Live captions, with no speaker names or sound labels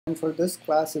And for this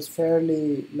class is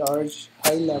fairly large,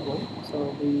 high level,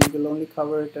 so we will only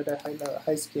cover it at a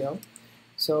high scale.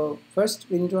 So first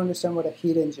we need to understand what a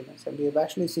heat engine is, and we have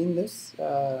actually seen this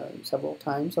several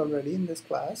times already in this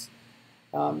class.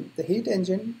 The heat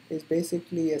engine is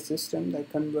basically a system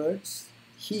that converts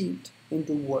heat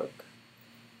into work,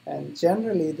 and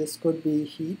generally this could be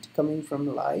heat coming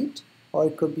from light or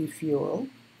it could be fuel,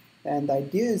 and the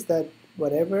idea is that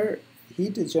whatever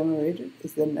heat is generated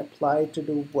is then applied to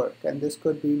do work, and this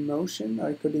could be motion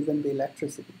or it could even be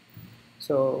electricity.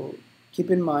 So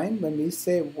keep in mind, when we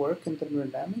say work in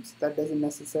thermodynamics, that doesn't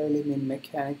necessarily mean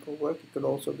mechanical work, it could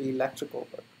also be electrical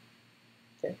work.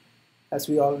 Okay, as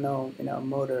we all know,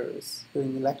 motor is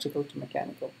doing electrical to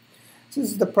mechanical. So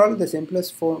this is probably the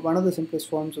simplest form, one of the simplest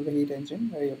forms of a heat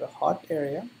engine, where you have a hot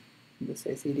area, this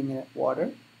is heating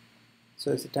water,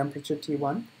 so it's a temperature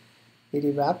T1, it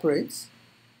evaporates,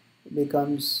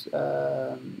 becomes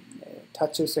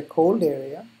touches a cold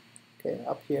area, okay,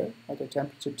 up here at a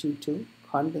temperature T2,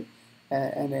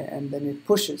 and then it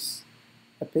pushes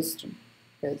a piston.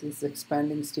 Okay, this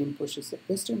expanding steam pushes a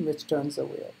piston, which turns the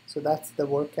wheel. So that's the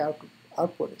work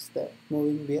output is the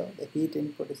moving wheel. The heat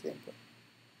input is the input.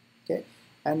 Okay,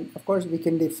 and of course we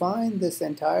can define this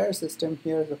entire system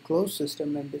here as a closed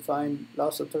system and define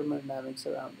laws of thermodynamics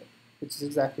around it, which is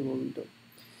exactly what we do.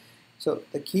 So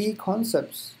the key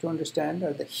concepts to understand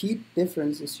are the heat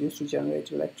difference is used to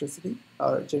generate electricity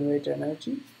or generate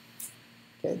energy.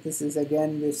 Okay, this is,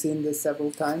 again, we've seen this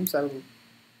several times. I will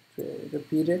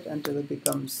repeat it until it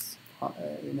becomes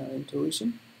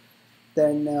intuition.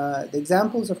 Then the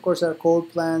examples, of course, are coal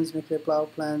plants, nuclear power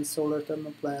plants, solar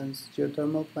thermal plants,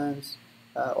 geothermal plants,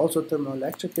 also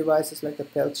thermoelectric devices like the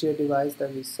Peltier device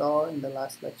that we saw in the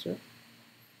last lecture.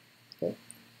 Okay.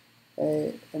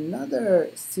 Another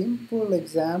simple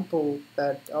example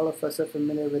that all of us are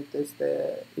familiar with is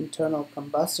the internal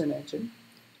combustion engine.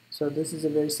 So this is a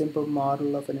very simple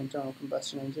model of an internal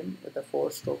combustion engine with a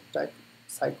 4-stroke type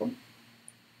cycle.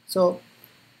 So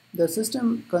the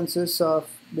system consists of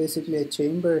basically a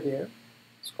chamber here.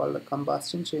 It's called a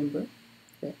combustion chamber.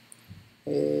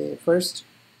 Okay. First,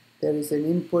 there is an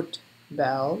input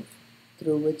valve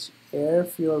through which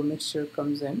air-fuel mixture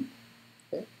comes in.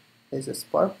 Okay. There's a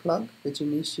spark plug which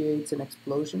initiates an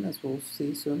explosion, as we'll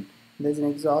see soon. There's an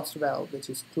exhaust valve which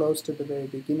is close to the very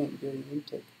beginning during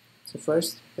intake. So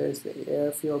first, there's the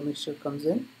air-fuel mixture comes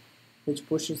in, which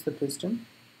pushes the piston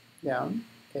down.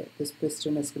 Okay, this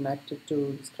piston is connected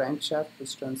to this crankshaft,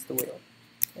 which turns the wheel,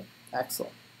 okay,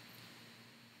 axle.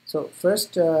 So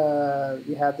first,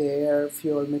 we have the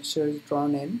air-fuel mixture is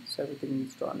drawn in, so everything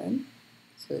is drawn in.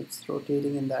 So it's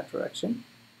rotating in that direction.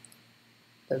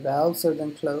 The valves are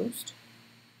then closed,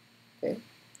 okay,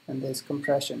 and there's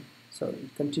compression. So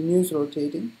it continues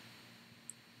rotating.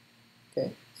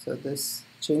 Okay, so this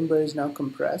chamber is now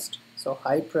compressed, so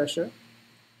high pressure,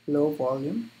 low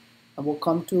volume, and we'll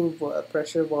come to a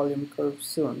pressure volume curve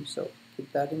soon, so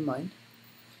keep that in mind.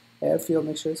 Air-fuel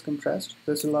mixture is compressed,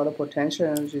 there's a lot of potential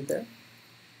energy there,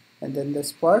 and then the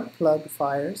spark plug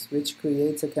fires, which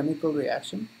creates a chemical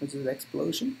reaction, which is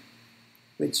explosion,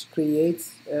 which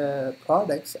creates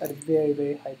products at a very,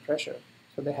 very high pressure,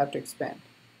 so they have to expand,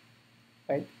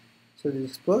 right? So the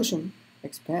explosion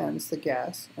expands the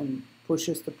gas and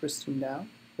pushes the piston down,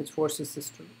 which forces this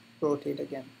to rotate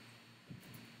again.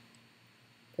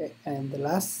 Okay, and the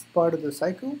last part of the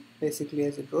cycle, basically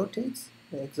as it rotates,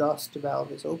 the exhaust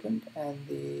valve is opened and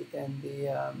the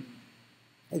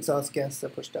exhaust gas are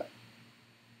pushed out,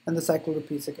 and the cycle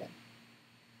repeats again.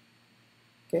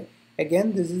 Okay,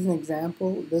 again, this is an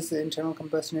example. This internal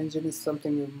combustion engine is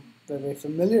something we're very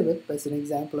familiar with, but it's an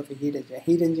example of a heat engine. A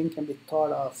heat engine can be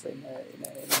thought of in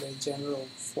a very general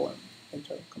form,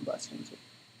 internal combustion engine.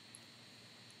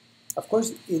 Of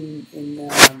course, in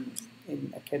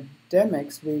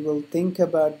academics, we will think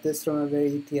about this from a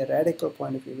very theoretical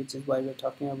point of view, which is why we're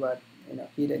talking about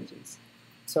heat engines.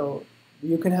 So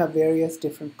you can have various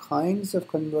different kinds of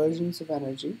conversions of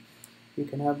energy. You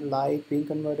can have light being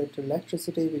converted to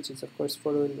electricity, which is of course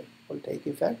photovoltaic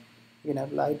effect. You can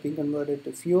have light being converted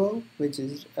to fuel, which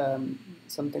is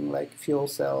something like fuel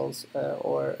cells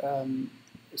or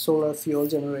solar fuel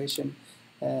generation.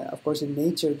 Of course, in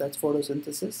nature, that's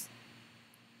photosynthesis,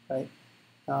 right?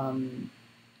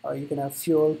 Or you can have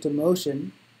fuel to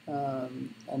motion,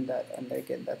 and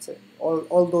again, that's it.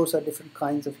 All those are different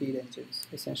kinds of heat engines,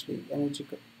 essentially energy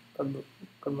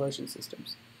conversion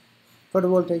systems.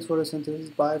 Photovoltaics, photosynthesis,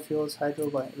 biofuels, hydro,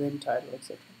 wind, tidal,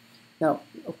 etc. Now,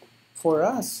 for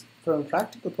us, from a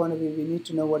practical point of view, we need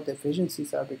to know what the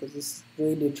efficiencies are, because this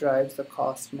really drives the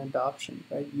cost and adoption,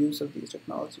 right, use of these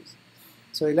technologies.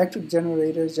 So electric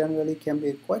generators generally can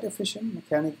be quite efficient.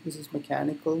 This is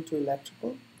mechanical to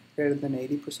electrical, greater than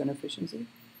 80% efficiency.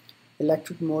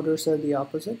 Electric motors are the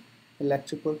opposite.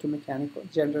 Electrical to mechanical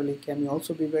generally can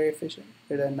also be very efficient,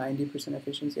 greater than 90%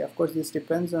 efficiency. Of course, this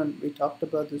depends on, we talked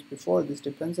about this before, this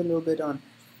depends a little bit on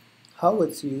how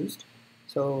it's used.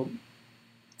 So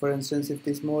for instance, if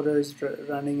this motor is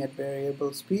running at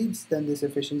variable speeds, then this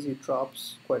efficiency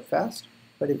drops quite fast.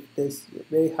 But if this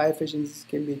very high efficiencies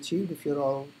can be achieved if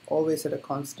you're always at a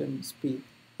constant speed,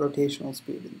 rotational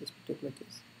speed in this particular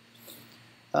case.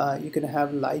 You can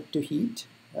have light to heat,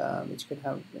 which can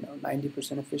have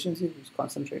 90% efficiency, which is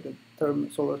concentrated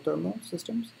solar thermal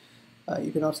systems.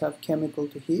 You can also have chemical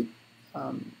to heat,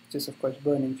 just of course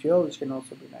burning fuel, which can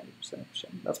also be 90%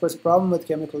 efficient. Of course, the problem with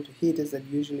chemical to heat is that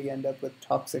you usually end up with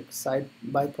toxic side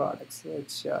byproducts,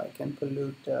 which can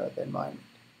pollute the environment.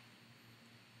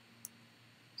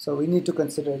 So we need to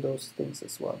consider those things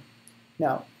as well.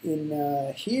 Now,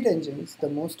 in heat engines, the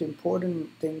most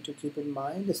important thing to keep in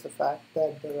mind is the fact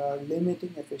that there are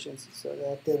limiting efficiencies, so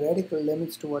there are theoretical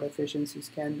limits to what efficiencies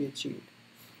can be achieved.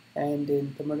 And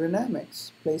in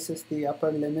thermodynamics, places the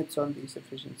upper limits on these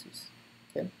efficiencies.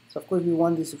 Okay? So of course we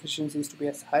want these efficiencies to be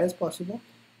as high as possible,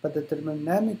 but the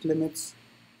thermodynamic limits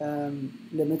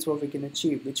what we can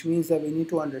achieve, which means that we need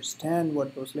to understand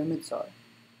what those limits are,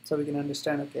 so we can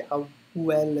understand, okay, how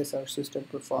well is our system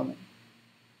performing.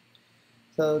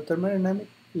 So thermodynamic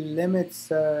limits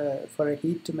for a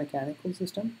heat to mechanical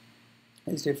system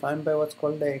is defined by what's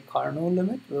called a Carnot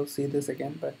limit. We'll see this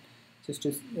again, but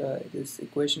this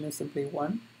equation is simply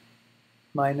 1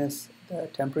 minus the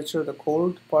temperature of the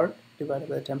cold part divided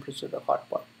by the temperature of the hot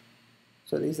part.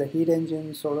 So these are heat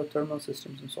engines, solar thermal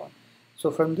systems, and so on.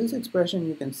 So from this expression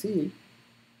you can see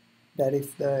that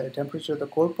if the temperature of the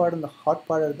cold part and the hot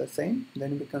part are the same,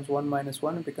 then it becomes 1 minus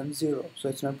 1, it becomes 0, so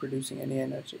it's not producing any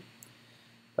energy.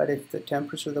 But if the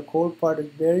temperature of the cold part is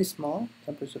very small,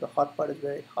 temperature of the hot part is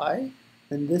very high,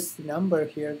 then this number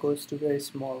here goes to very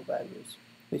small values,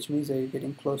 which means that you're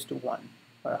getting close to 1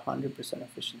 or 100%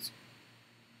 efficiency.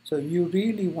 So you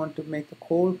really want to make the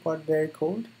cold part very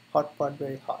cold, hot part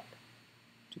very hot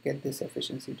to get this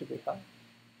efficiency to be high.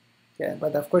 Okay,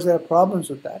 but of course there are problems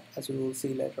with that, as we will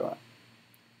see later on.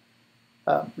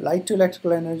 Light to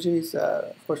electrical energy is,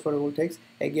 of course, photovoltaics.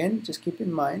 Again, just keep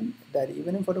in mind that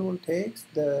even in photovoltaics,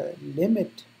 the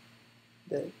limit,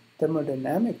 the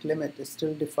thermodynamic limit, is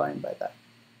still defined by that.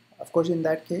 Of course, in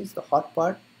that case, the hot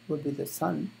part would be the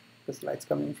sun, because light's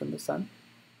coming from the sun.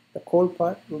 The cold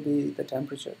part will be the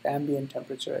temperature, the ambient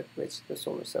temperature at which the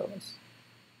solar cell is.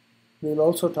 We'll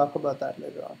also talk about that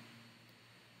later on.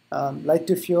 Light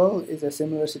to fuel is a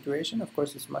similar situation. Of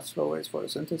course, it's much lower as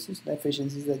photosynthesis. The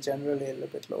efficiencies are generally a little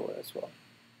bit lower as well.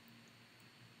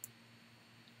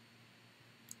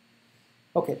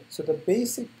 Okay, so the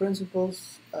basic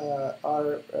principles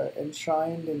are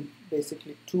enshrined in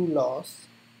basically 2 laws,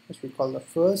 which we call the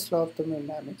first law of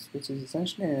thermodynamics, which is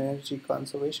essentially an energy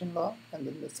conservation law, and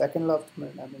then the second law of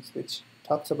thermodynamics, which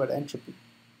talks about entropy.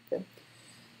 Okay,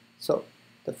 so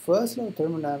the first law of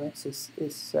thermodynamics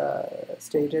is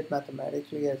stated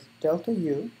mathematically as delta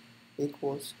U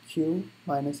equals Q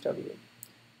minus W.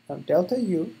 Now delta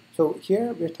U, so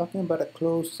here we're talking about a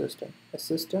closed system, a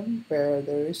system where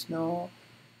there is no,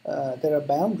 there are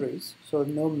boundaries, so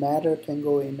no matter can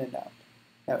go in and out.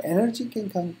 Now energy can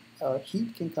come, or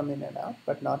heat can come in and out,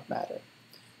 but not matter.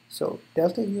 So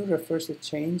delta U refers to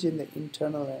change in the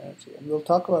internal energy, and we'll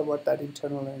talk about what that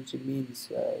internal energy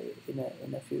means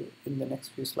in the next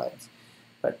few slides.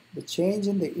 But the change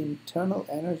in the internal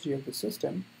energy of the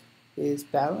system is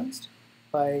balanced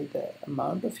by the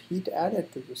amount of heat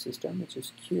added to the system, which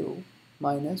is Q,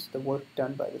 minus the work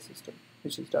done by the system,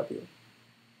 which is W.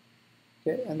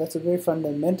 Okay, and that's a very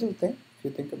fundamental thing. If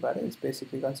you think about it, it's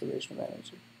basically conservation of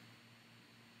energy.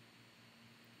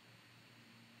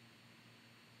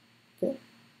 Okay,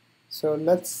 so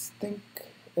let's think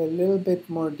a little bit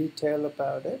more detail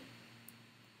about it.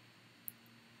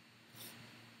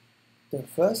 The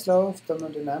first law of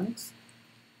thermodynamics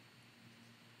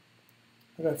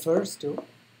refers to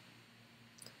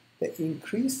the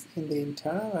increase in the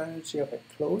internal energy of a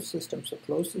closed system. So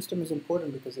closed system is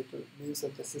important because it means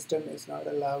that the system is not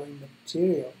allowing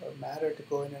material or matter to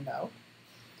go in and out,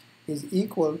 is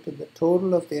equal to the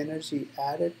total of the energy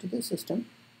added to the system,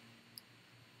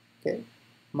 okay,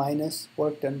 minus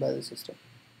work done by the system.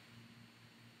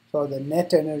 So the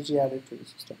net energy added to the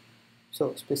system.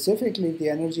 So specifically, the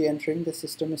energy entering the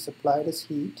system is supplied as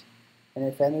heat, and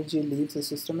if energy leaves the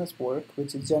system as work,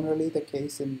 which is generally the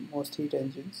case in most heat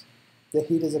engines, the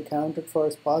heat is accounted for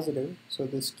as positive, so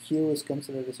this Q is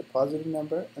considered as a positive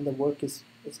number, and the work is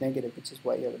it's negative, which is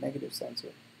why you have a negative signs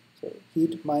here. So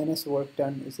heat minus work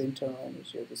done is the internal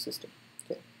energy of the system.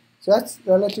 Okay, so that's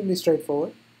relatively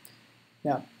straightforward.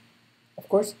 Now, of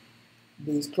course,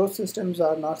 these closed systems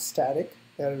are not static.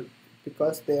 They're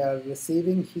because they are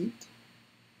receiving heat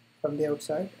from the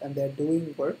outside and they're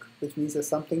doing work, which means that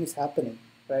something is happening,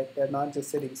 right? They're not just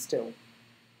sitting still,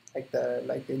 like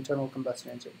the internal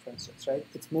combustion engine, for instance, right?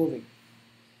 It's moving.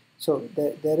 So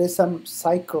there is some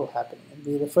cycle happening, and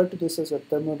we refer to this as a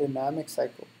thermodynamic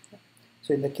cycle.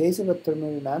 So in the case of a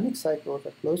thermodynamic cycle of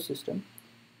a closed system,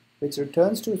 which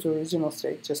returns to its original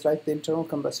state, just like the internal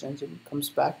combustion engine comes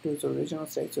back to its original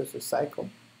state, so it's a cycle,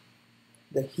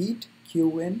 the heat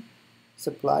Q in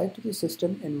supplied to the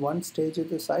system in one stage of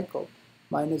the cycle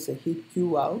minus the heat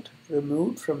Q out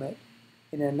removed from it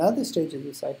in another stage of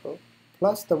the cycle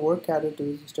plus the work added to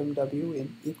the system W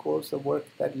in equals the work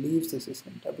that leaves the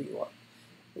system W out.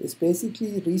 It's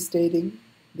basically restating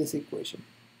this equation.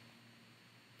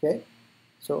 Okay,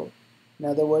 so in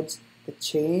other words, the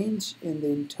change in the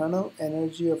internal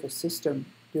energy of a system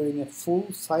during a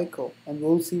full cycle, and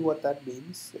we'll see what that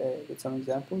means with some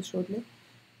examples shortly.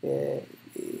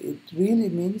 It really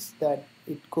means that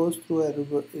it goes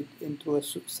through into a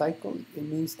cycle. It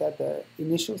means that the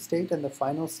initial state and the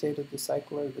final state of the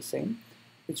cycle are the same,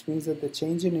 which means that the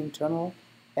change in internal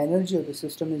energy of the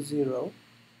system is zero.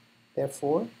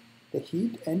 Therefore, the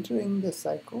heat entering the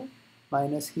cycle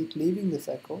minus heat leaving the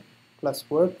cycle plus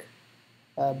work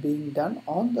being done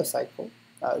on the cycle,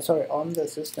 on the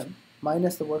system,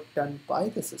 minus the work done by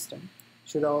the system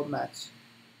should all match.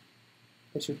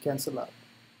 They should cancel out.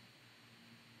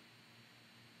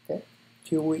 Okay,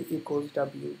 QE equals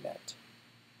W net.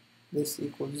 This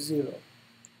equals 0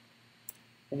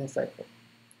 in a cycle,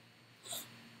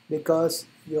 because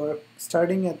you're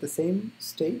starting at the same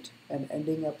state and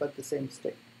ending up at the same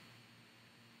state.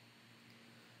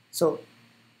 So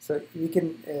we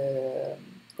can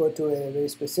go to a very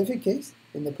specific case.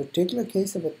 In the particular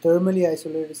case of a thermally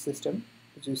isolated system,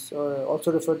 which is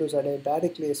also referred to as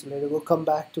adiabatically isolated. We'll come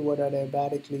back to what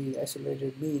adiabatically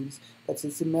isolated means. But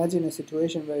let's imagine a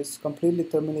situation where it's completely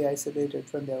thermally isolated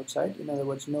from the outside. In other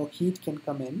words, no heat can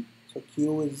come in, so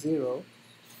Q is 0.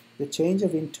 The change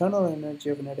of internal energy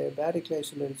of an adiabatically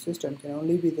isolated system can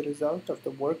only be the result of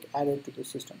the work added to the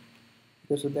system,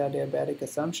 because of the adiabatic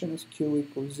assumption is Q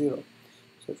equals 0.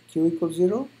 So if Q equals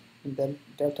 0, then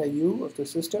delta U of the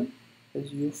system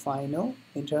is U final,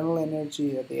 internal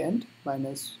energy at the end,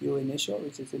 minus U initial,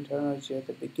 which is internal energy at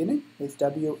the beginning, is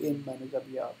W in minus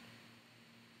W out.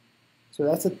 So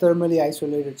that's a thermally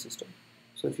isolated system.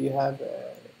 So if you have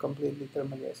a completely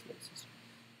thermally isolated system.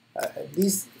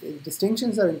 These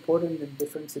distinctions are important in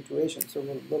different situations, so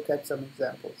we'll look at some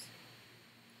examples.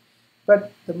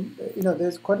 But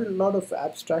there's quite a lot of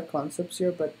abstract concepts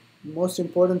here, but most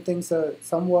important things are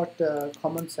somewhat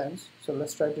common sense. So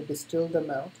let's try to distill them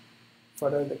out.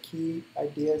 What are the key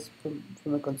ideas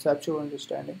from a conceptual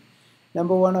understanding?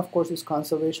 Number one, of course, is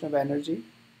conservation of energy.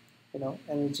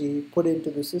 Energy put into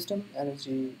the system,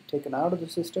 energy taken out of the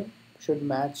system should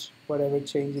match whatever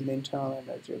change in the internal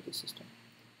energy of the system.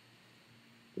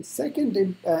 The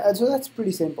second, so that's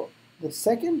pretty simple. The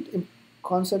second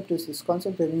concept is this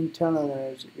concept of internal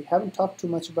energy. We haven't talked too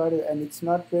much about it, and it's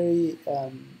not very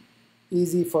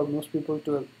easy for most people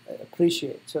to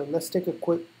appreciate. So let's take a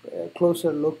quick,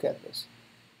 closer look at this.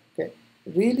 Okay,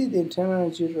 really, the internal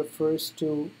energy refers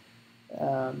to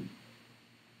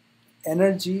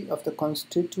energy of the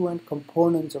constituent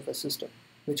components of a system,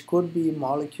 which could be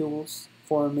molecules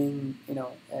forming,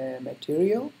 a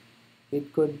material.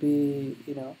 It could be,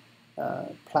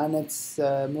 planets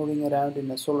moving around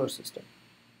in a solar system.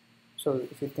 So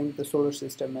if you think the solar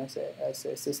system as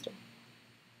a system,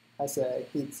 as a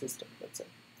heat system, let's say.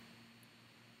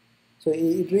 So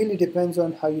it really depends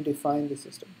on how you define the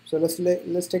system. So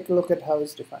let's take a look at how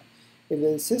it's defined. If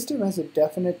the system has a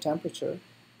definite temperature,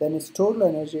 then its total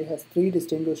energy has three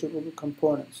distinguishable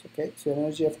components. Okay, so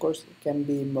energy, of course, can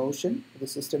be in motion. If the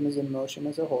system is in motion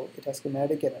as a whole, it has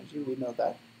kinetic energy. We know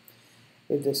that.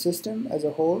 If the system as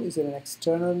a whole is in an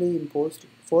externally imposed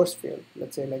force field,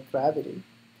 let's say like gravity,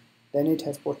 then it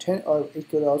has potential, or it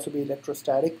could also be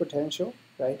electrostatic potential,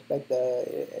 right? Like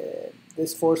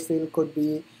this force field could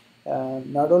be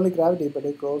not only gravity, but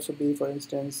it could also be, for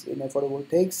instance, in a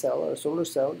photovoltaic cell or a solar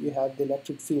cell, you have the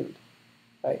electric field,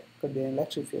 right? Could be an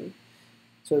electric field.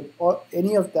 So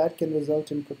any of that can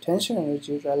result in potential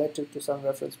energy relative to some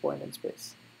reference point in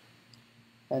space.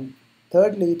 And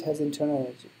thirdly, it has internal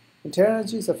energy. Internal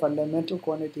energy is a fundamental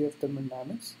quantity of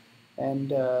thermodynamics,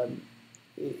 and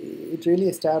it really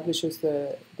establishes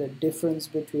the difference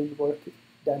between work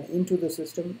done into the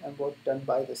system and work done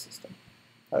by the system.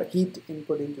 or heat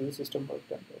input into the system work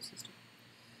done by a system.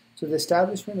 So the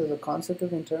establishment of the concept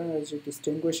of internal energy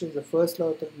distinguishes the first law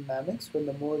of thermodynamics from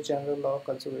the more general law of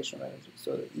conservation of energy.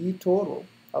 So the E total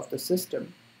of the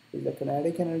system is the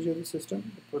kinetic energy of the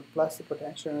system plus the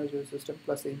potential energy of the system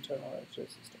plus the internal energy of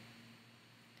the system.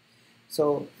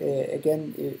 So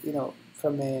again,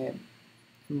 from a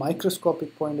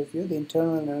microscopic point of view, the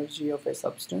internal energy of a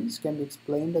substance can be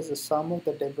explained as the sum of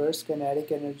the diverse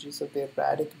kinetic energies of the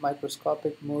erratic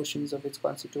microscopic motions of its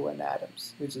constituent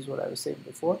atoms, which is what I was saying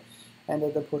before, and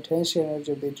of the potential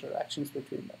energy of the interactions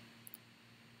between them.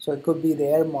 So it could be the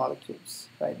air molecules,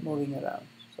 right, moving around.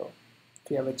 So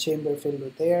if you have a chamber filled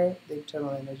with air, the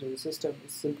internal energy of the system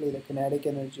is simply the kinetic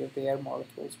energy of the air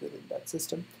molecules within that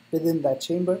system, within that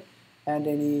chamber, and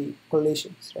any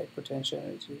collisions, right, potential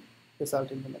energy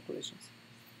resulting from the collisions.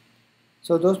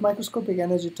 So those microscopic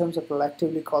energy terms are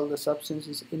collectively called the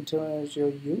substance's internal energy, or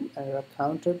U, and are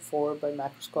accounted for by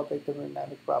macroscopic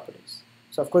thermodynamic properties.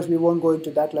 So of course we won't go into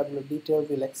that level of detail.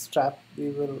 We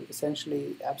will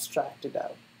essentially abstract it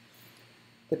out.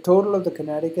 The total of the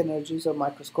kinetic energies of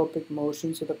microscopic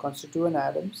motions of the constituent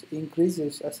atoms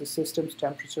increases as the system's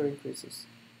temperature increases.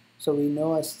 So we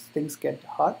know as things get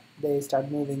hot, they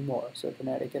start moving more. So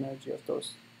kinetic energy of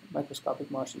those microscopic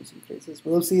motions increases.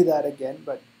 We'll see that again,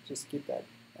 but just keep that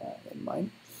in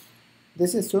mind.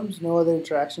 This assumes no other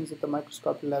interactions at the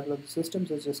microscopic level of the system,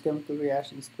 such as chemical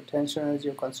reactions, potential energy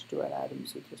of constituent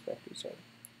atoms with respect to each other.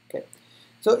 Okay,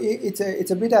 so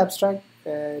it's a bit abstract,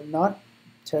 not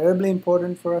terribly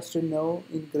important for us to know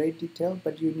in great detail,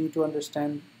 but you need to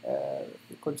understand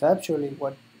conceptually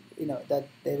what that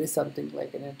there is something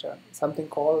like something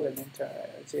called an internal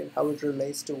energy and how it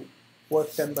relates to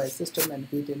work done by a system and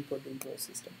heat input into a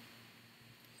system.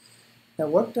 Now,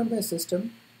 work done by a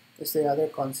system is the other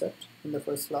concept in the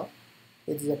first law.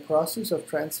 It is a process of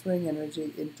transferring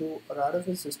energy into or out of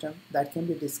a system that can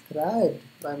be described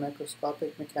by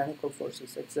microscopic mechanical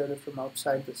forces exerted from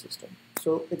outside the system.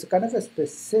 So it's a kind of a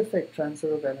specific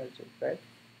transfer of energy, right?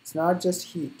 It's not just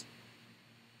heat.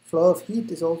 Flow of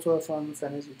heat is also a form of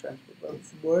energy transfer. Well,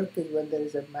 work is when there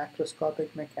is a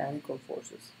macroscopic mechanical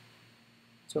forces.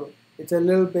 So it's a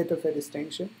little bit of a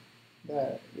distinction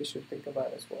that we should think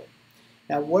about as well.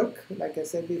 Now work, like I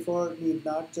said before, need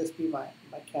not just be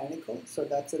mechanical, so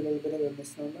that's a little bit of a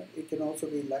misnomer. It can also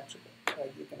be electrical,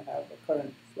 right? You can have a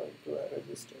current flowing through a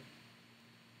resistor.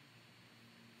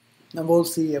 And we'll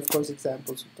see, of course,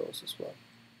 examples of those as well.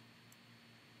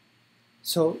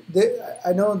 So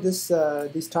I know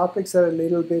these topics are a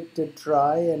little bit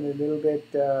dry and a little bit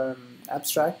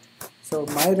abstract. So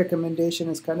my recommendation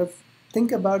is kind of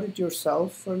think about it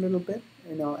yourself for a little bit,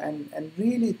 and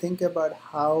really think about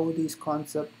how these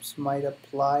concepts might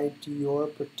apply to your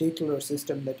particular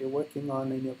system that you're working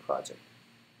on in your project.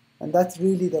 And that's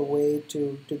really the way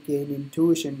to gain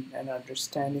intuition and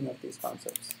understanding of these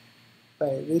concepts,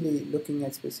 by really looking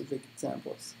at specific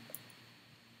examples.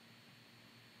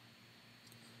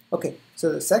 Okay,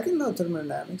 so the second law of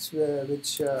thermodynamics,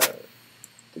 which I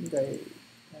think I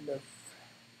kind of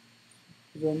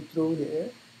went through here,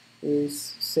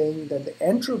 is saying that the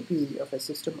entropy of a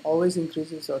system always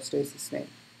increases or stays the same,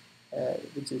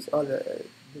 this is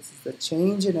the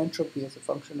change in entropy as a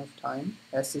function of time.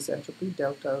 S is entropy,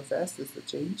 delta of S is the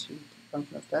change in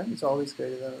function of time. It's always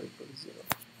greater than or equal to 0.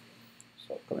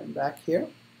 So coming back here,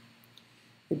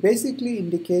 it basically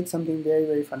indicates something very,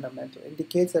 very fundamental. It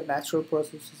indicates that natural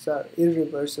processes are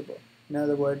irreversible. In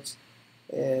other words,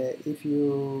 if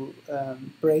you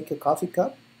break a coffee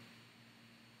cup,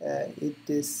 it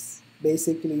is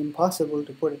basically impossible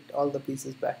to put all the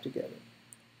pieces back together.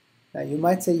 Now you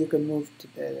might say you can move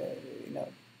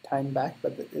time back,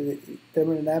 but the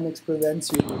thermodynamics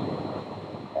prevents you from doing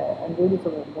that. And really,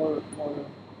 from a more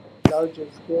larger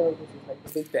scale, this is like the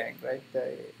Big Bang, right?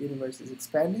 The universe is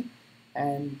expanding,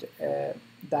 and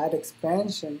that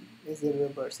expansion is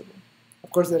irreversible.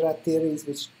 Of course, there are theories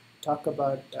which talk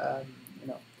about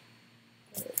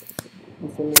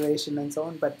acceleration and so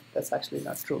on, but that's actually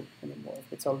not true anymore.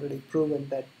 It's already proven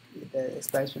that the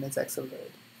expansion is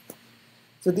accelerated.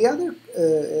 So the other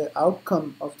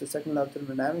outcome of the second law of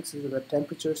thermodynamics is that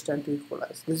temperatures tend to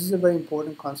equalize. This is a very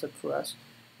important concept for us,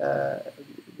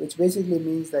 which basically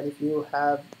means that if you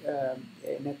have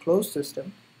in a closed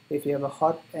system, if you have a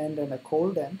hot end and a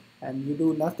cold end, and you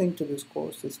do nothing to this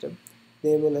closed system,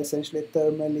 they will essentially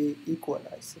thermally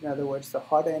equalize. In other words, the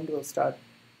hot end will start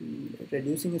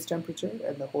reducing its temperature,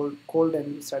 and the whole cold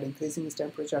end will start increasing its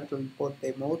temperature until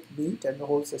they both meet and the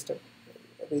whole system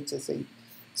reaches a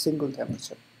single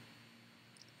temperature.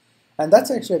 And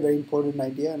that's actually a very important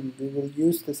idea, and we will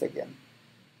use this again.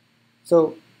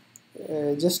 So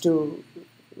just to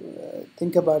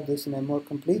think about this in a more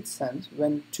complete sense,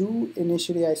 when two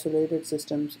initially isolated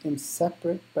systems in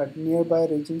separate but nearby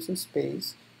regions of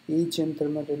space, each in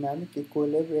thermodynamic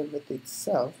equilibrium with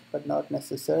itself but not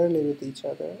necessarily with each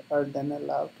other, are then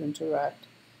allowed to interact,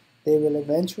 they will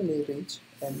eventually reach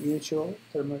a mutual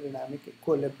thermodynamic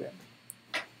equilibrium.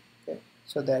 Okay?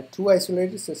 So there are two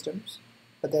isolated systems,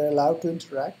 but they're allowed to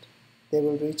interact. They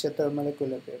will reach a thermal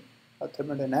equilibrium, or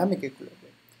thermodynamic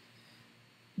equilibrium.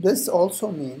 This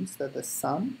also means that the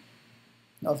sum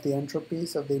of the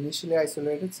entropies of the initially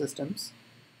isolated systems,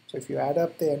 so if you add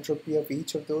up the entropy of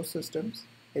each of those systems,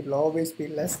 it will always be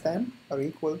less than or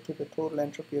equal to the total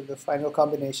entropy of the final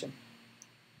combination.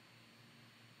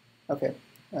 Okay,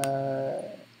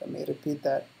 let me repeat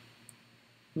that.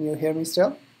 Can you hear me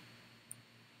still?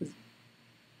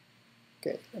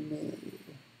 Okay,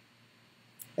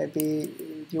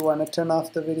 maybe you want to turn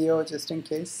off the video just in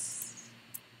case.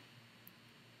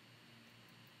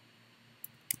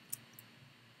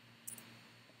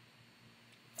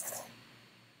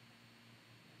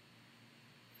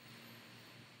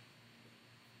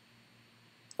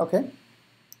 Okay.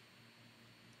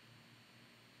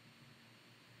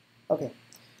 Okay.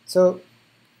 So,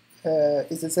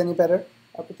 is this any better,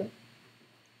 Apita?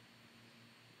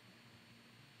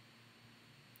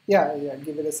 Yeah,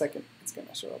 give it a second. It's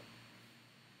gonna show up.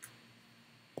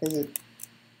 Is it?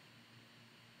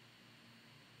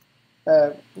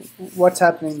 What's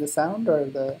happening? The sound or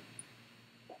the?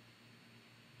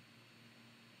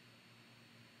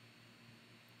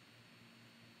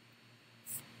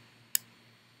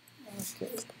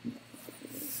 Okay.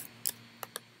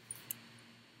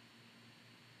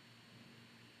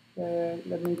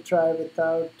 Let me try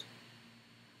without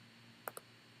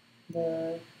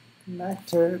the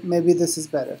connector. Maybe this is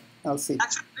better. I'll see.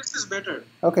 Actually, this is better.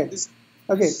 Okay. This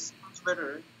sounds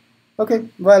better. Okay.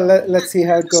 Well, let's see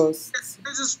how it goes. Let's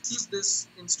just use this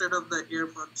instead of the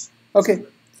earbuds. Okay.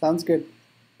 Sounds good.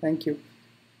 Thank you.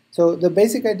 So the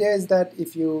basic idea is that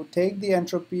if you take the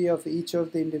entropy of each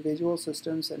of the individual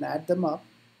systems and add them up,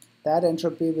 that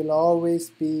entropy will always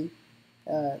be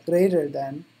greater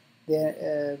than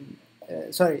the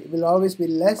will always be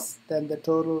less than the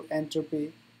total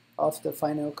entropy of the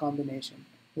final combination.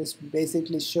 This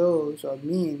basically shows or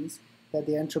means that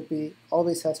the entropy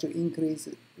always has to increase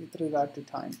with regard to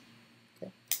time.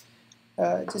 Okay.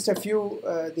 Just a few,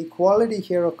 the equality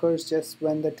here occurs just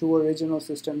when the two original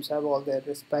systems have all their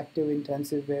respective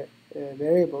intensive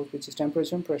variables, which is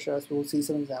temperature and pressure, as we'll see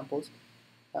some examples.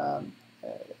 And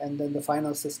then the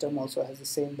final system also has the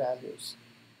same values.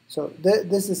 So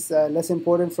this is less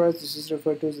important for us. This is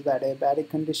referred to as that adiabatic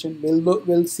condition.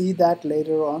 We'll see that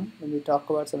later on when we talk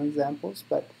about some examples,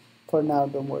 but for now,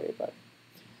 don't worry about it.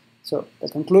 So the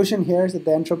conclusion here is that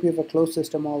the entropy of a closed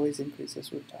system always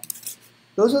increases with time.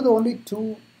 Those are the only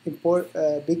two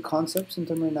big concepts in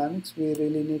thermodynamics we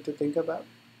really need to think about.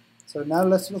 So now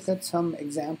let's look at some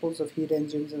examples of heat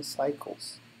engines and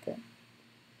cycles. Okay.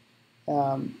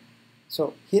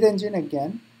 So heat engine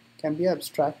again can be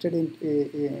abstracted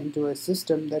into a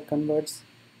system that converts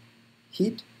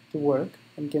heat to work,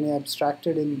 and can be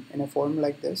abstracted in a form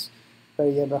like this, where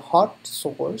you have a hot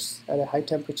source at a high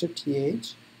temperature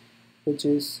TH, which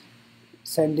is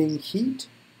sending heat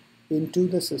into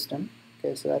the system.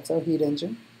 Okay, so that's our heat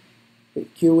engine.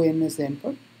 Q in is the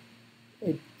input,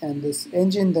 and this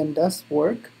engine then does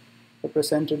work,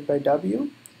 represented by W.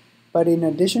 But in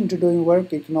addition to doing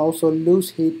work, it can also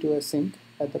lose heat to a sink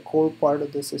at the cold part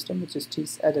of the system, which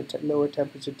is at a lower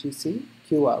temperature Tc,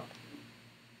 Q out.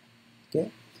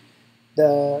 Okay.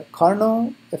 The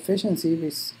Carnot efficiency we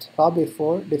saw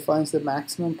before defines the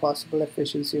maximum possible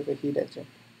efficiency of a heat engine.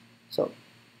 So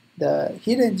the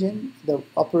heat engine, the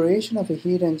operation of a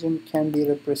heat engine can be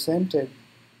represented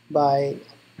by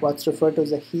what's referred to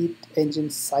as a heat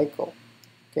engine cycle.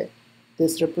 Okay.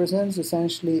 This represents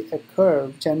essentially a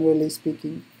curve, generally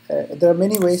speaking. There are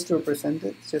many ways to represent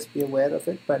it, just be aware of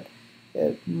it, but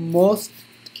most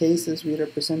cases we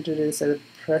represent it as a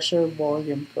pressure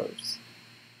volume curves.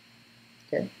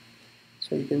 Okay,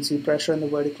 so you can see pressure on the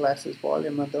vertical axis,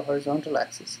 volume on the horizontal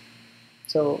axis.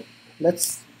 So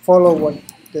let's follow what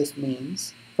this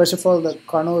means. First of all, the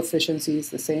Carnot efficiency is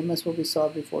the same as what we saw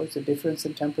before. It's the difference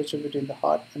in temperature between the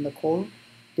hot and the cold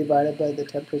divided by the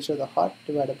temperature of the hot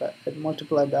divided by and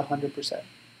multiplied by 100%.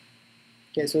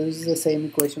 Okay, so this is the same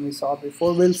equation we saw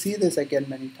before. We'll see this again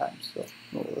many times, so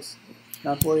we'll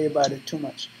not worry about it too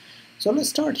much. So let's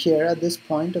start here at this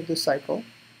point of the cycle.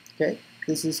 Okay,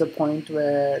 this is a point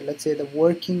where, let's say, the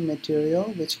working material,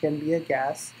 which can be a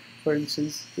gas, for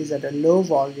instance, is at a low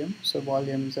volume. So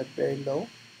volume is at very low,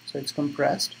 so it's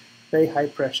compressed, very high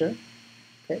pressure.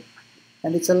 Okay,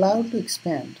 and it's allowed to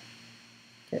expand.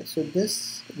 Okay, so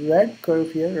this red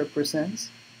curve here represents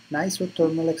an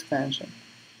isothermal expansion.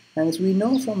 And as we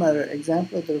know from our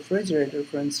example of the refrigerator,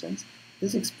 for instance,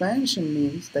 this expansion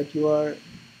means that you are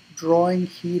drawing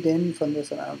heat in from the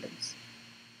surroundings,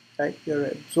 right? You're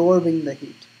absorbing the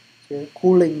heat. So you're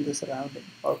cooling the surrounding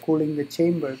or cooling the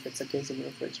chamber if it's a case of a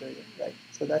refrigerator, right?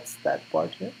 So that's that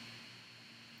part here.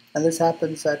 And this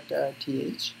happens at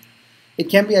TH. It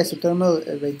can be isothermal,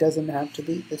 it doesn't have to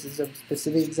be. This is a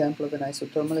specific example of an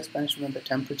isothermal expansion when the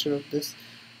temperature of this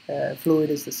fluid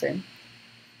is the same.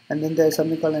 And then there's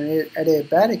something called an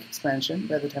adiabatic expansion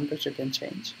where the temperature can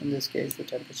change. In this case, the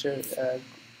temperature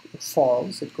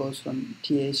falls. It goes from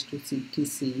TH to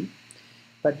TC.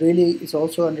 But really, it's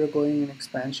also undergoing an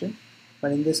expansion.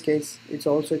 But in this case, it's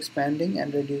also expanding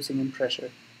and reducing in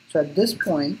pressure. So at this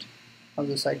point of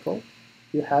the cycle,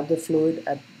 you have the fluid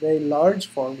at very large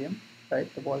volume,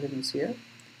 right? The volume is here,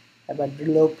 but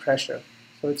low pressure.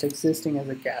 So it's existing as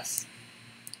a gas.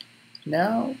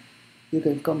 Now, you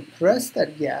can compress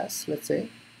that gas, let's say,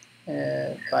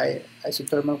 by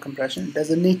isothermal compression. It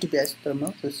doesn't need to be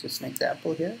isothermal, so it's just an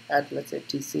example here at, let's say,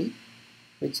 Tc,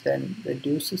 which then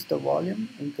reduces the volume,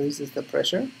 increases the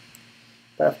pressure.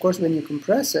 But of course, when you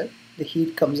compress it, the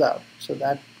heat comes out. So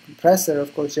that compressor,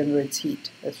 of course, generates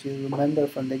heat, as you remember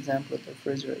from the example of the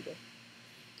refrigerator.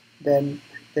 Then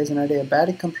there's an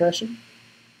adiabatic compression,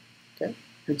 okay,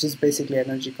 which is basically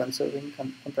energy conserving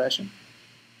compression.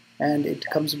 And it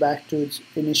comes back to its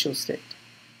initial state.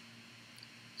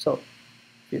 So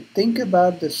if you think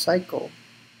about this cycle,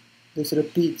 this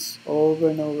repeats over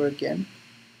and over again,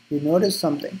 you notice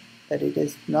something, that it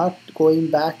is not going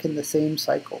back in the same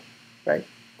cycle, right?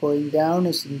 Going down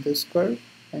is in this curve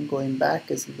and going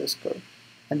back is in this curve.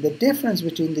 And the difference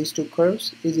between these two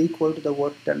curves is equal to the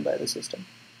work done by the system.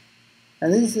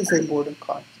 And this is an important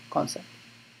concept.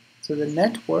 So the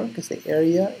net work is the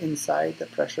area inside the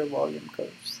pressure volume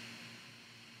curves.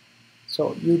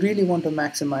 So you really want to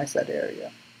maximize that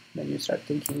area when you start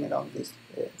thinking along this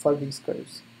for these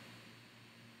curves.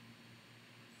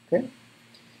 Okay?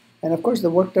 And of course, the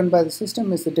work done by the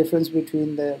system is the difference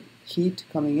between the heat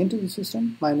coming into the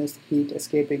system minus heat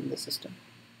escaping the system,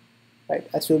 right?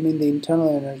 Assuming the internal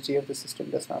energy of the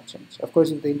system does not change. Of course,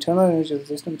 if the internal energy of the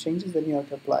system changes, then you have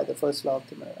to apply the first law of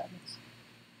thermodynamics.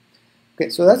 Okay,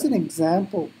 so that's an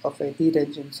example of a heat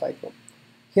engine cycle.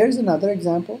 Here's another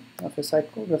example of a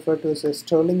cycle referred to as a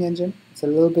Stirling engine. It's a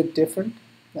little bit different.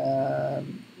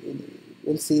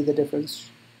 We'll see the difference,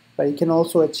 but it can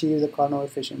also achieve the Carnot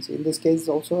efficiency. In this case, it's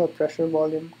also a pressure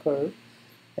volume curve.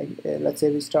 Let's say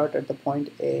we start at the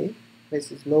point A,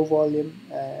 this is low volume,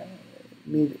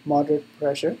 moderate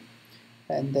pressure,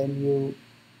 and then you,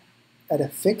 at a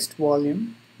fixed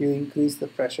volume, you increase the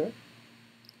pressure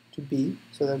to B,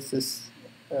 so that's this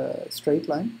straight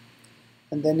line.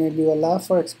 And then you allow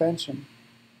for expansion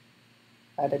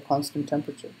at a constant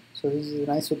temperature. So this is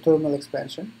an isothermal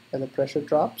expansion where the pressure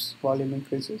drops, volume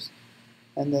increases,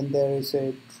 and then there is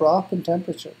a drop in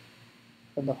temperature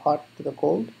from the hot to the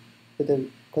cold with a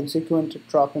consequent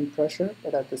drop in pressure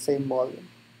but at the same volume,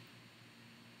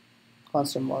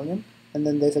 constant volume, and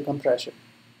then there's a compression.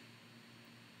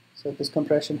 So this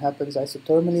compression happens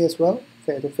isothermally as well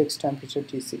at a fixed temperature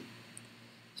Tc.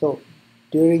 So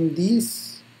during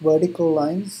these vertical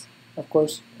lines, of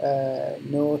course,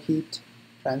 no heat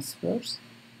transfers.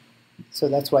 So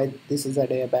that's why this is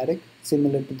adiabatic,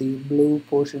 similar to the blue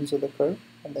portions of the curve,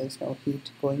 and there's no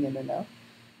heat going in and out.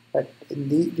 But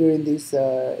during these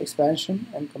expansion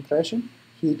and compression,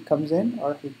 heat comes in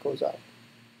or heat goes out.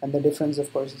 And the difference,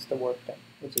 of course, is the work done,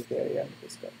 which is the area under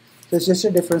this curve. So it's just a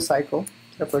different cycle,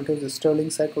 referred to as the Stirling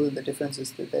cycle, and the difference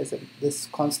is that there's this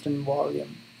constant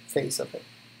volume phase of it.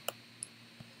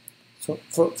 So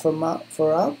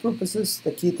for our purposes,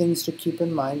 the key things to keep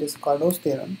in mind is Carnot's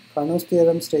theorem. Carnot's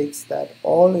theorem states that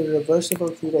all irreversible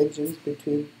heat engines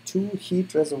between two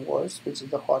heat reservoirs, which is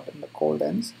the hot and the cold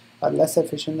ends, are less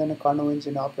efficient than a Carnot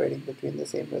engine operating between the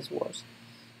same reservoirs.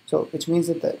 So which means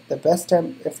that the best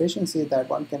efficiency that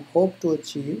one can hope to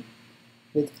achieve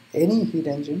with any heat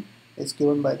engine is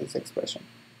given by this expression.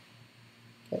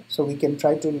 Okay? So we can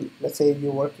try to, let's say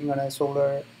you're working on a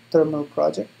solar thermal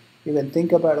project, you can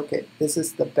think about, okay, this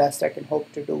is the best I can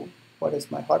hope to do. What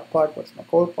is my hot part? What's my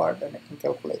cold part? Then I can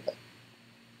calculate that.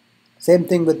 Same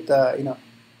thing with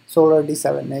solar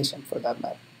desalination for that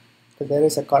matter. So there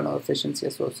is a Carnot efficiency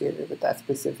associated with that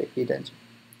specific heat engine.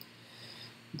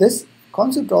 This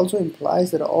concept also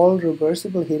implies that all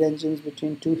reversible heat engines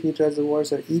between two heat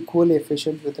reservoirs are equally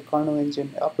efficient with the Carnot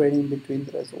engine operating between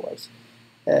the reservoirs.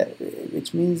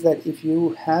 Which means that if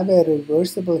you have a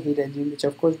reversible heat engine, which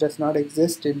of course does not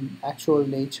exist in actual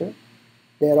nature,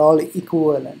 they're all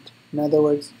equivalent. In other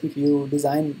words, if you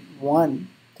design one,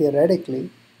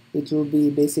 theoretically, it will be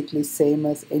basically same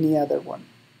as any other one.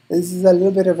 This is a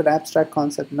little bit of an abstract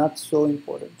concept, not so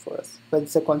important for us, but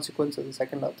it's a consequence of the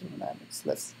second law of thermodynamics.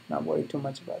 Let's not worry too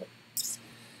much about it.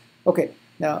 Okay,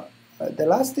 now the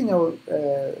last thing I would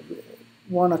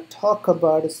want to talk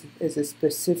about is a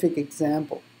specific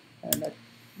example, and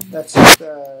that's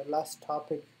the last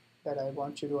topic that I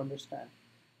want you to understand.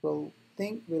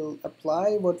 We'll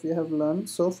apply what we have learned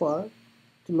so far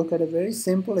to look at a very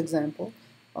simple example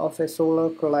of a solar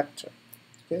collector.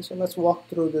 Okay, so let's walk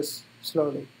through this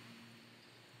slowly.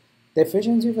 The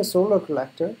efficiency of a solar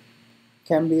collector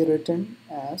can be written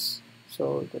as,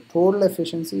 so the total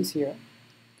efficiency is here,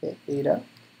 okay, eta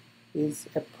is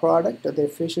a product of the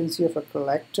efficiency of a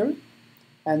collector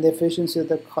and the efficiency of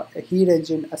the heat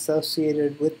engine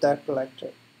associated with that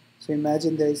collector. So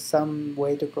imagine there is some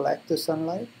way to collect the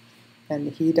sunlight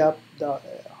and heat up the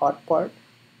hot part.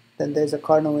 Then there's a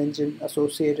Carnot engine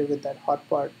associated with that hot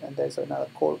part, and there's another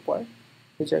cold part,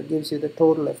 which gives you the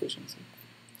total efficiency.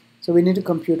 So we need to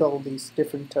compute all these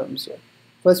different terms here.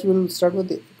 First, we'll start with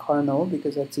the Carnot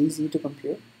because that's easy to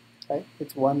compute. Right?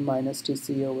 It's 1 minus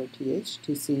Tc over Th.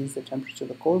 Tc is the temperature of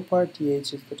the cold part,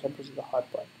 Th is the temperature of the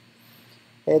hot part.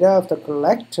 Eta of the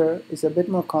collector is a bit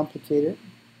more complicated.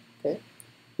 Okay,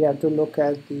 we have to look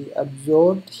at the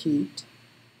absorbed heat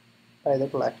by the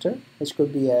collector, which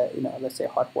could be a, let's say,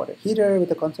 hot water heater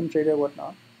with a concentrator,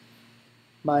 whatnot,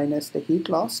 minus the heat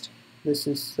lost. This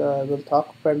is we'll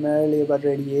talk primarily about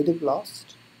radiative loss,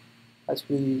 as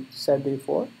we said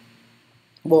before.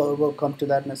 We'll come to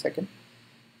that in a second.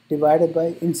 Divided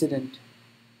by incident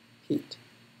heat,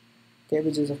 okay,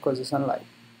 which is of course the sunlight.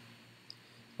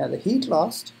 Now the heat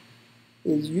lost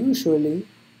is usually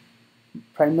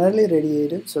primarily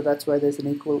radiative, so that's why there's an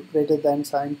equal greater than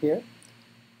sign here.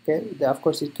 Okay, of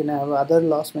course it can have other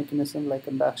loss mechanism like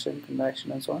conduction,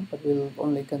 convection, and so on, but we'll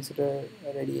only consider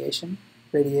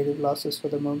radiative losses for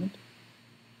the moment.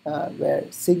 Where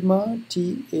sigma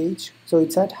Th, so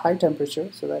it's at high temperature,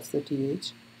 so that's the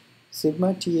Th.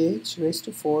 Sigma Th raised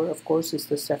to 4, of course, is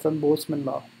the Stefan-Boltzmann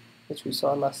law, which we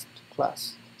saw last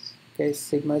class. Okay,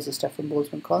 sigma is the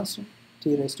Stefan-Boltzmann constant,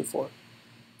 T raised to 4.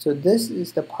 So this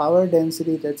is the power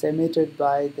density that's emitted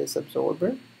by this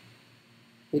absorber.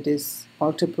 It is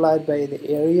multiplied by the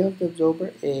area of the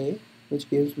absorber, A, which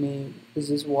gives me, this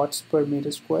is watts per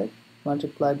meter squared,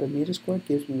 multiplied by meter squared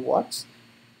gives me watts,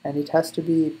 and it has to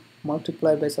be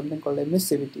multiplied by something called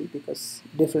emissivity because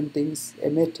different things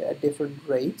emit at different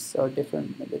rates or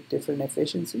with different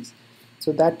efficiencies.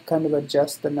 So that kind of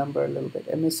adjusts the number a little bit.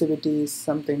 Emissivity is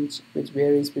something which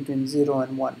varies between 0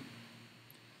 and 1.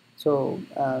 So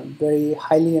very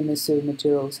highly emissive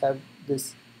materials have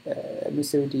this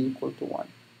emissivity equal to 1.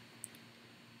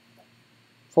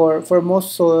 For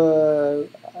most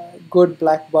good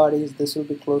black bodies, this will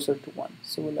be closer to 1.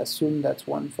 So we'll assume that's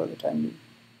 1 for the time being.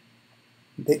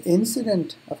 The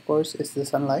incident, of course, is the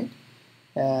sunlight.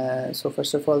 So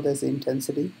first of all, there's the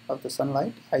intensity of the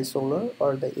sunlight, I solar,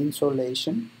 or the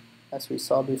insolation, as we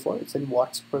saw before. It's in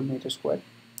watts per meter squared,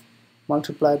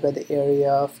 multiplied by the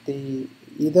area of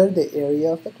either the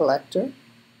area of the collector,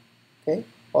 okay,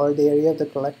 or the area of the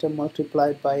collector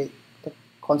multiplied by the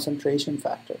concentration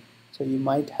factor. So you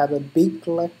might have a big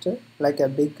collector, like a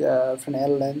big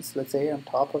Fresnel lens, let's say, on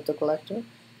top of the collector,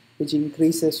 which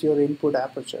increases your input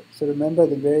aperture. So remember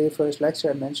the very first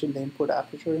lecture I mentioned the input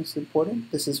aperture is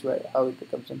important. This is how it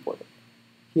becomes important.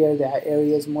 Here the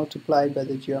area is multiplied by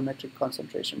the geometric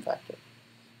concentration factor.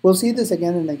 We'll see this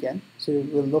again and again, so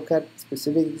we'll look at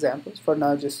specific examples. For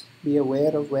now, just be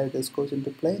aware of where this goes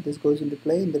into play. This goes into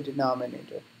play in the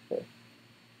denominator. Okay.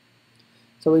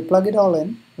 So we plug it all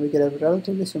in, we get a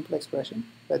relatively simple expression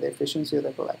where the efficiency of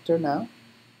the collector now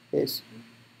is,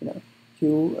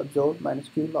 Q absorbed minus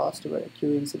Q lost over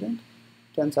Q incident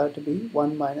turns out to be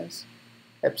 1 minus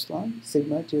epsilon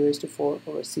sigma T raised to 4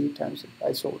 over C times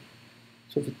I solar.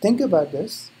 So if you think about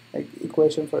this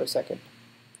equation for a second,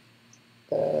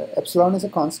 the epsilon is a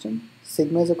constant,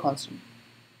 sigma is a constant.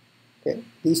 Okay,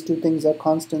 these two things are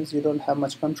constants you don't have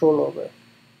much control over.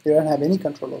 You don't have any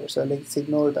control over, so let's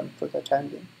ignore them for the time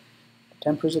being. The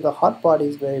temperature of the hot body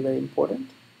is very, very important,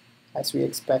 as we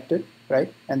expected,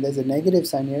 right? And there's a negative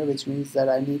sign here, which means that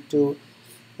I need to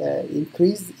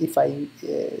increase if I,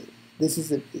 this is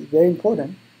very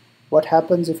important, what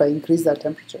happens if I increase that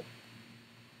temperature?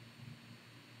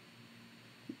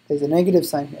 There's a negative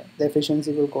sign here, the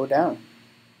efficiency will go down,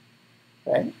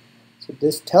 right? So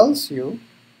this tells you,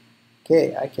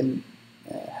 okay, I can,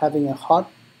 having a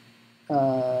hot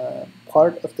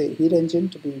part of the heat engine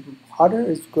to be hotter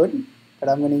is good, but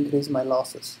I'm going to increase my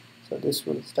losses. So this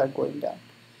will start going down.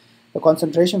 The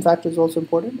concentration factor is also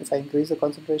important. If I increase the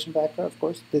concentration factor, of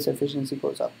course, this efficiency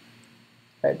goes up,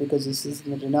 right? Because this is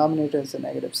in the denominator, it's a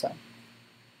negative sign.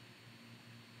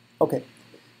 Okay,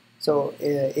 so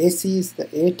AC is the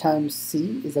A times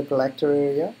C is the collector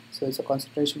area. So it's a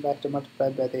concentration factor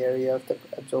multiplied by the area of the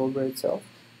absorber itself.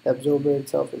 The absorber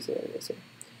itself is the area C.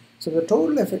 So the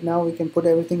total effort, now we can put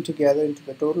everything together into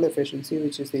the total efficiency,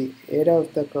 which is the area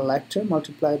of the collector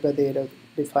multiplied by the area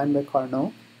defined by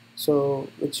Carnot. So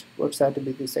which works out to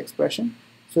be this expression.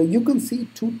 So you can see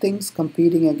two things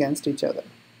competing against each other.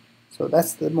 So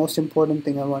that's the most important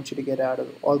thing I want you to get out of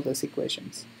all these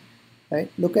equations. Right?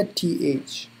 Look at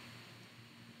TH.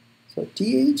 So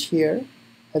TH here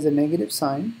has a negative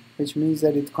sign, which means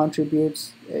that it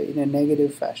contributes in a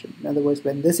negative fashion. In other words,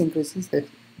 when this increases,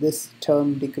 this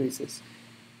term decreases.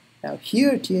 Now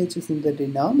here TH is in the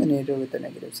denominator with a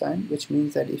negative sign, which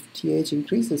means that if TH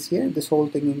increases here, this whole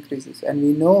thing increases. And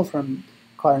we know from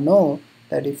Carnot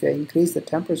that if I increase the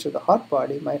temperature of the hot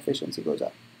body, my efficiency goes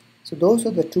up. So those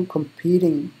are the two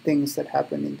competing things that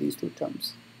happen in these two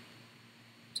terms.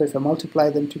 So if I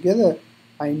multiply them together,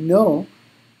 I know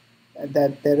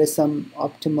that there is some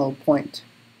optimal point.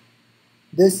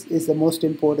 This is the most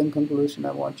important conclusion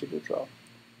I want you to draw.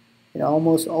 In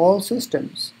almost all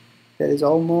systems, there is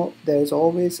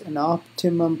always an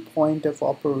optimum point of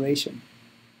operation.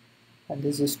 And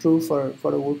this is true for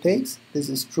photovoltaics. This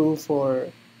is true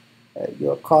for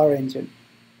your car engine.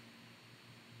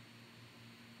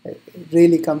 It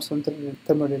really comes from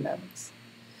thermodynamics.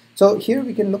 So here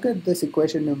we can look at this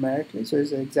equation numerically. So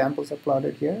as examples are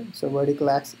plotted here. So vertical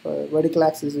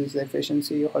axis is the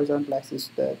efficiency, horizontal axis is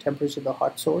the temperature of the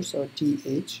hot source, or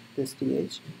TH, this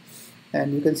TH.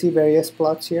 And you can see various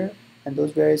plots here, and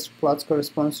those various plots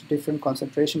correspond to different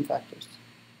concentration factors.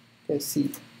 Okay,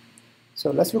 C. So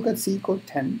let's look at C equal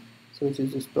 10, so which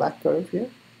is this black curve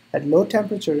here. At low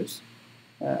temperatures,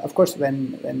 of course,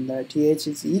 when TH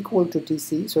is equal to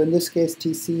TC, so in this case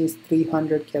TC is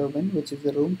 300 Kelvin, which is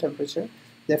the room temperature,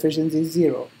 the efficiency is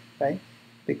 0, right?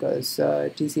 Because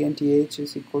TC and TH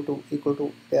is equal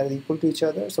to each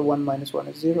other, so 1 minus 1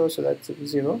 is 0, so that's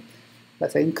 0.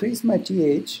 As I increase my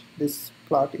TH, this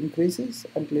plot increases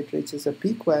until it reaches a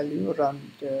peak value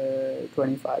around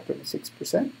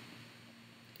 25–26%,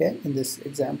 okay, in this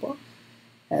example.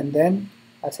 And then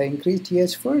as I increase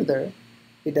TH further,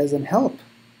 it doesn't help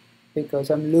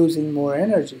because I'm losing more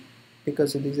energy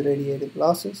because of these radiative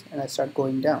losses, and I start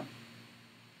going down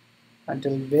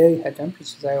until very high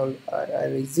temperatures I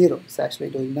reach 0. It's actually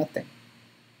doing nothing,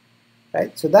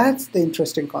 right? So that's the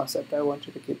interesting concept I want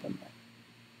you to keep in mind.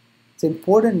 It's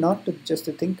important not to just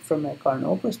to think from a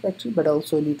Carnot perspective, but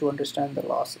also need to understand the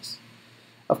losses.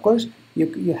 Of course,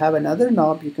 you have another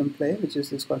knob you can play, which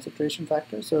is this concentration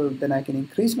factor. So then I can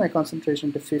increase my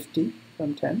concentration to 50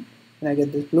 from 10, and I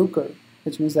get this blue curve,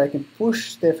 which means I can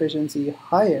push the efficiency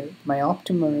higher, my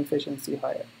optimum efficiency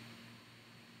higher.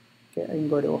 Okay, I can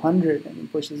go to 100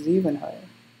 and push this even higher,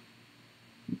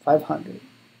 500,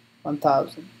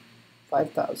 1000,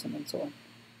 5000, and so on.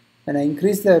 When I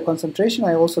increase the concentration,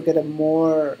 I also get a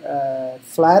more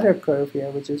flatter curve here,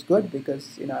 which is good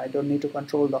because I don't need to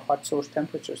control the hot source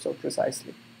temperature so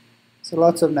precisely. So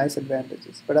lots of nice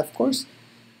advantages. But of course,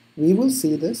 we will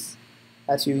see this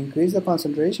as you increase the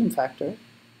concentration factor,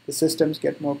 the systems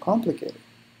get more complicated,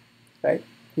 right?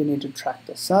 You need to track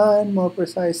the sun more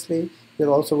precisely.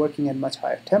 You're also working at much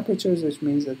higher temperatures, which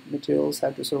means that materials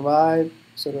have to survive,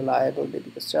 so reliability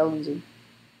becomes challenging.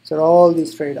 So all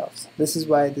these trade-offs. This is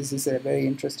why this is a very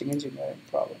interesting engineering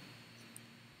problem.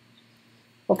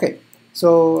 Okay,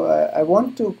 so I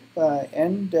want to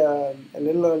end a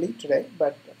little early today,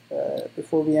 but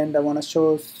before we end, I want to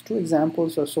show two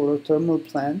examples of solar thermal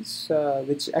plants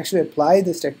which actually apply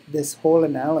this whole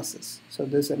analysis. So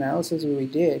this analysis we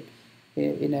did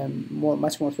in a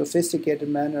much more sophisticated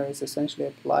manner is essentially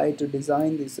applied to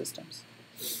design these systems.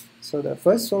 So the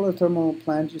first solar thermal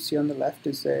plant you see on the left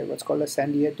is what's called a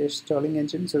Sandia dish Stirling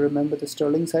engine. So remember the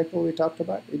Stirling cycle we talked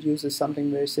about? It uses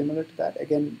something very similar to that,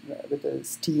 again with the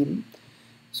steam.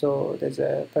 So there's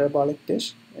a parabolic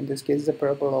dish. In this case, it's a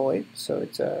paraboloid, so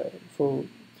it's a full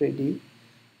 3D.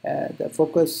 The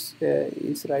focus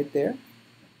is right there.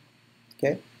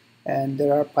 Okay, and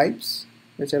there are pipes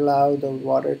which allow the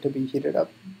water to be heated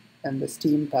up, and the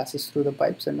steam passes through the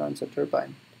pipes and runs a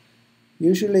turbine.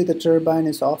 Usually the turbine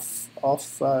is off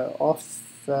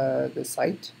the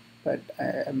site, but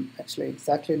I am actually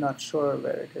exactly not sure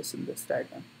where it is in this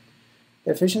diagram.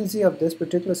 The efficiency of this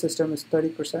particular system is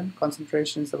 30%,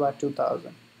 concentration is about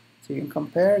 2000. So you can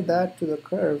compare that to the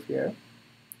curve here,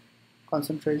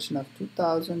 concentration of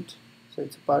 2000, so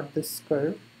it's about this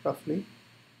curve roughly.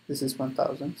 This is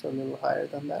 1000, so a little higher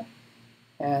than that.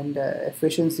 and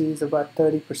efficiency is about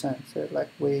 30%, so like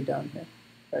way down here,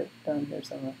 right down here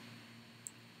somewhere.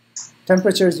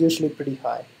 Temperature is usually pretty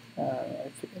high. I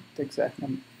forget the exact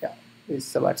number. Yeah,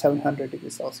 it's about 700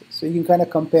 degrees Celsius. So you can kind of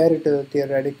compare it to the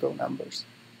theoretical numbers.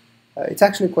 It's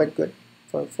actually quite good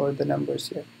for the numbers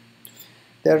here.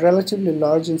 They're relatively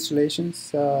large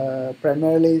installations.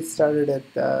 Primarily started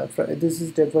at this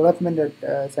is development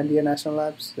at San Diego National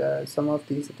Labs. Some of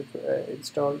these are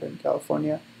installed in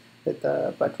California with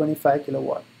about 25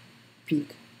 kilowatt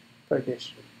peak per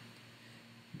dish.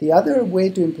 The other way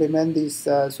to implement these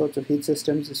sorts of heat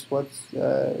systems is what's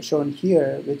shown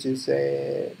here, which is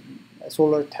a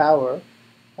solar tower,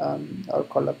 or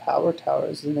called a power tower.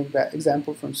 This is an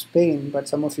example from Spain, but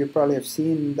some of you probably have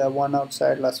seen the one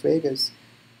outside Las Vegas.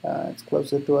 It's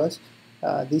closer to us.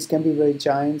 These can be very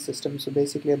giant systems, so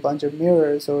basically a bunch of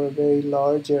mirrors or a very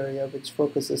large area which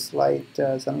focuses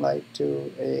sunlight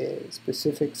to a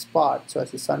specific spot. So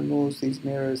as the sun moves, these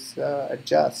mirrors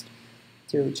adjust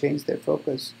to change their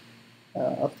focus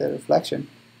of their reflection,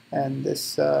 and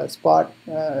this spot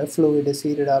fluid is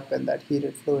heated up, and that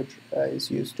heated fluid is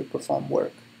used to perform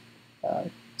work.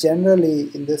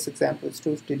 Generally, in this example, it's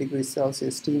 250 degrees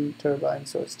Celsius steam turbine,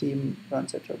 so steam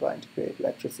runs a turbine to create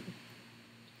electricity.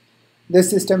 These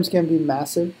systems can be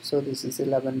massive, so this is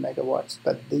 11 megawatts,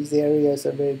 but these areas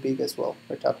are very big as well.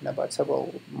 We're talking about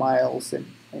several miles in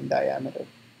diameter.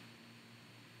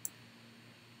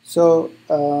 So,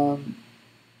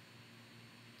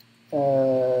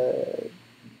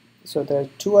 so there are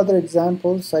two other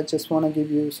examples I just want to give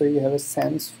you so you have a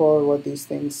sense for what these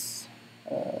things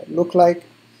look like.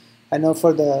 I know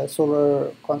for the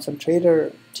solar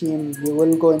concentrator team you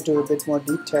will go into a bit more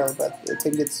detail, but I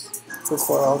think it's good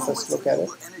for all of us to look at it.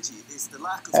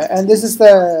 And this is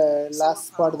the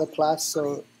last part of the class,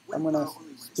 so I'm going to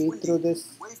speed through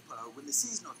this. It's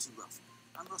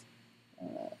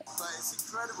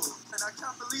incredible, and I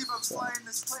can't believe I'm flying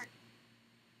this plane.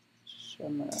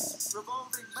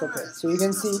 Okay, so you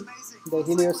can see the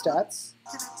heliostats.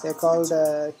 They're called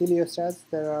heliostats.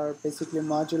 There are basically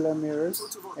modular mirrors.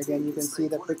 Again, you can see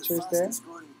the pictures there,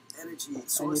 and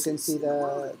you can see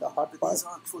the hot part.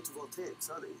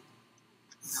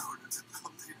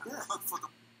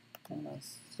 And I'll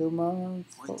zoom out.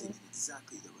 Pointed in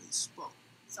exactly the right spot.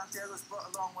 Santiago's brought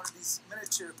along one of these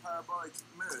miniature parabolic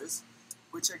mirrors,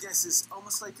 which I guess is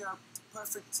almost like a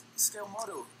perfect scale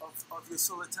model of your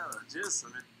solar tower. Yes, I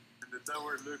mean, the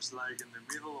tower looks like in the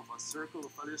middle of a circle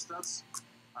of heliostats,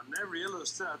 and every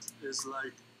heliostat is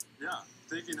like, yeah,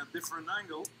 taking a different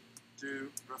angle to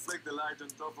reflect the light on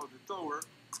top of the tower,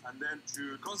 and then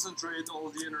to concentrate all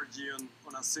the energy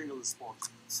on a single spot.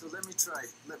 So let me try.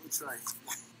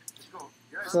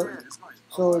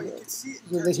 So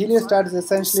the heliostat is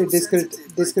essentially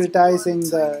discretizing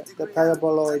the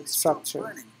paraboloid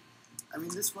structure. I mean,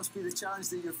 this must be the challenge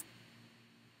that you're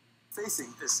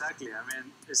facing. Exactly. I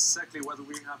mean, exactly what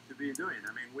we have to be doing.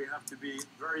 I mean, we have to be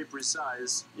very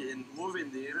precise in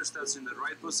moving the heliostats in the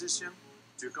right position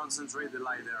to concentrate the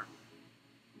light there.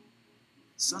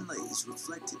 Sunlight is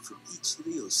reflected from each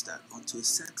heliostat onto a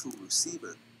central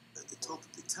receiver at the top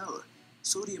of the tower.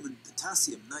 Sodium and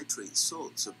potassium nitrate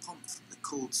salts are pumped from the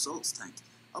cold salts tank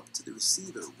up to the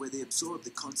receiver, where they absorb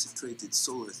the concentrated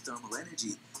solar thermal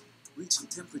energy, reaching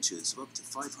temperatures of up to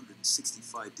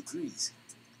 565 degrees.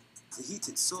 The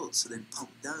heated salts are then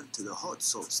pumped down to the hot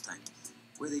salts tank,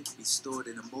 where they can be stored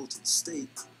in a molten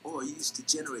state or used to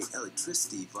generate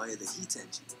electricity via the heat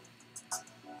engine.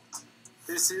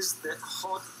 This is the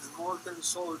hot molten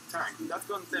salt tank that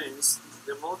contains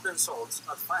the molten salts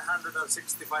at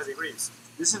 565 degrees.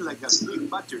 This is like a big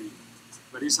battery,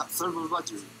 but it's a thermal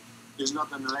battery. It's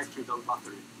not an electrical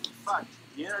battery. In fact,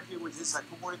 the energy which is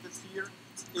accumulated here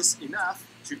is enough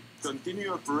to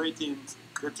continue operating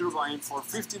the turbine for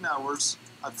 15 hours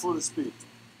at full speed.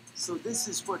 So this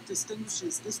is what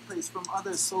distinguishes this place from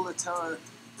other solar tower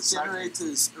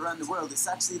generators around the world. It's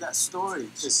actually that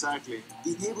storage. Exactly.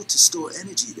 Being able to store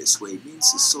energy this way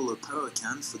means the solar power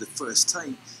can, for the first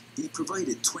time, be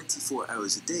provided 24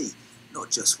 hours a day, not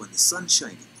just when the sun's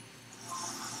shining.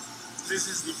 This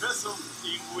is the vessel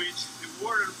in which the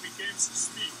water becomes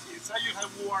steam. Inside you have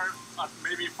water at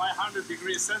maybe 500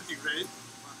 degrees centigrade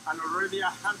and already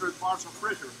 100 bars of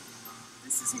pressure.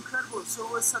 This is incredible. So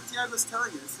what Santiago's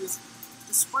telling us is,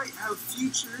 despite how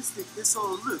futuristic this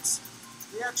all looks,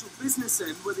 the actual business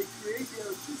end, where they create the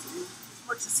electricity, is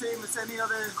much the same as any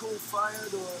other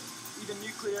coal-fired or even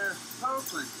nuclear power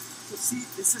plant. So see,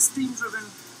 it's a steam-driven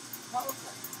power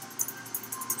plant.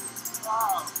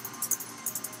 Wow.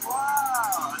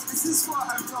 Wow, this is what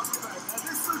I'm talking about. Now,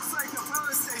 this looks like a power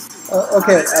station.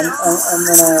 Okay, I'm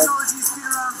gonna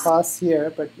pause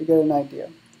here, but you get an idea.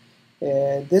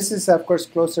 This is of course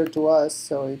closer to us,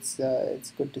 so it's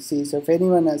good to see. So if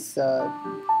anyone has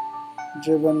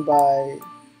driven by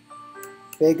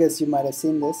Vegas, you might have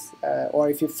seen this, or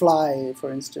if you fly,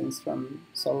 for instance, from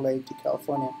Salt Lake to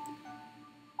California,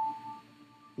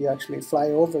 you actually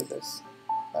fly over this.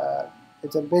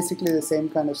 It's basically the same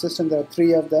kind of system. There are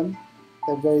 3 of them.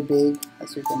 They're very big,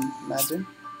 as you can imagine.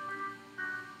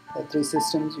 There are 3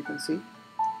 systems you can see.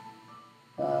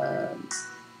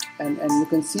 And you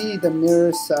can see the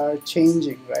mirrors are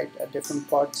changing, right? Different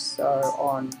parts are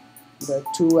on the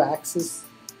 2-axis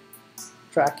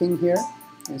tracking here.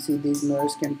 You see these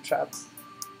mirrors can trap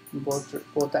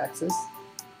both axes.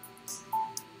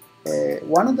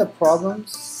 One of the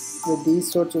problems with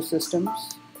these sorts of systems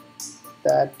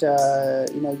that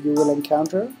you will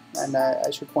encounter, and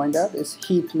I should point out, is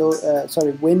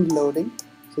wind loading.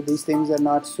 So these things are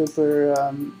not super.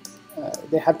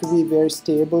 They have to be very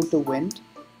stable to wind.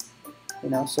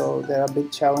 So there are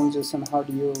big challenges on how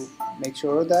do you make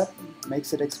sure of that. It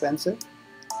makes it expensive.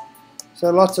 So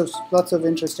lots of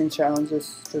interesting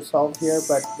challenges to solve here,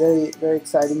 but very, very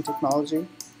exciting technology.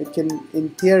 It can, in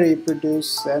theory,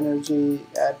 produce energy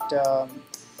at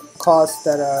costs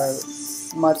that are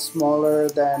much smaller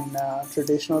than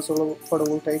traditional solar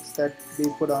photovoltaics that we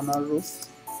put on our roofs.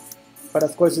 But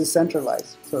of course, it's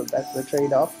centralized, so that's the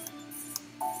trade-off.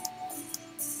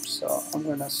 So I'm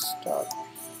going to stop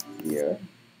here.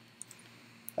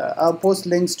 I'll post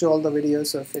links to all the videos,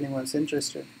 so if anyone's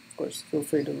interested, of course, feel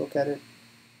free to look at it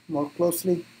more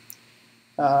closely.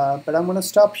 But I'm going to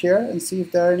stop here and see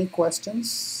if there are any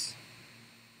questions.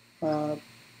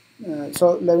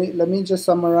 So let me just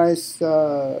summarize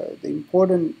the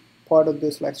important part of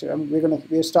this lecture.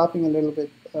 We're stopping a little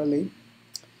bit early,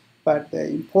 but the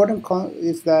important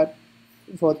is that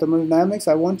for thermodynamics,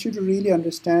 I want you to really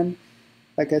understand,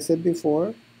 like I said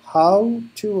before, how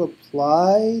to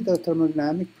apply the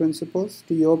thermodynamic principles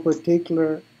to your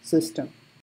particular system.